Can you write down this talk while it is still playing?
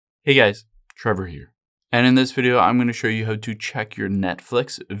Hey guys, Trevor here. And in this video, I'm going to show you how to check your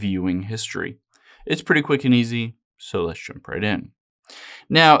Netflix viewing history. It's pretty quick and easy, so let's jump right in.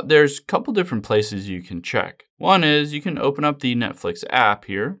 Now, there's a couple different places you can check. One is you can open up the Netflix app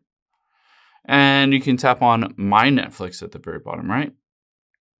here, and you can tap on My Netflix at the very bottom right.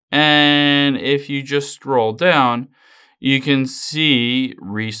 And if you just scroll down, you can see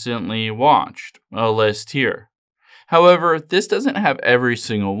Recently Watched, a list here. However, this doesn't have every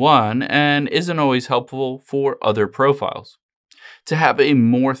single one and isn't always helpful for other profiles. To have a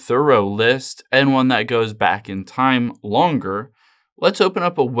more thorough list and one that goes back in time longer, let's open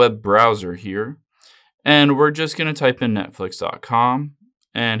up a web browser here, and we're just going to type in netflix.com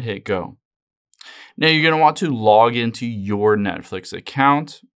and hit go. Now you're going to want to log into your Netflix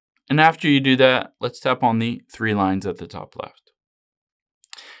account, and after you do that, let's tap on the three lines at the top left.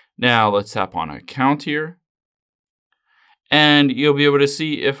 Now let's tap on account here. And you'll be able to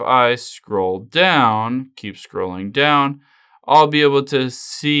see if I scroll down, keep scrolling down, I'll be able to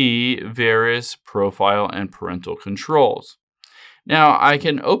see various profile and parental controls. Now I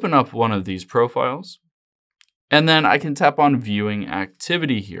can open up one of these profiles, and then I can tap on viewing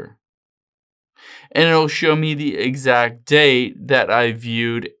activity here. And it'll show me the exact date that I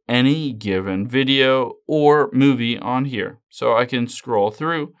viewed any given video or movie on here. So I can scroll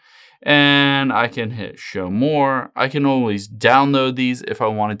through and I can hit show more. I can always download these if I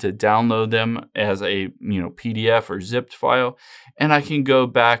wanted to download them as a PDF or zipped file. And I can go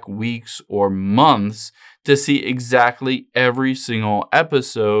back weeks or months to see exactly every single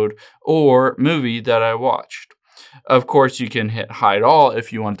episode or movie that I watched. Of course, you can hit hide all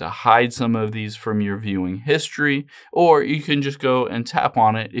if you want to hide some of these from your viewing history, or you can just go and tap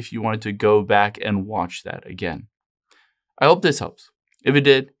on it if you wanted to go back and watch that again. I hope this helps. If it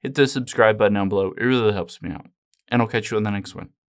did, hit the subscribe button down below. It really helps me out. And I'll catch you on the next one.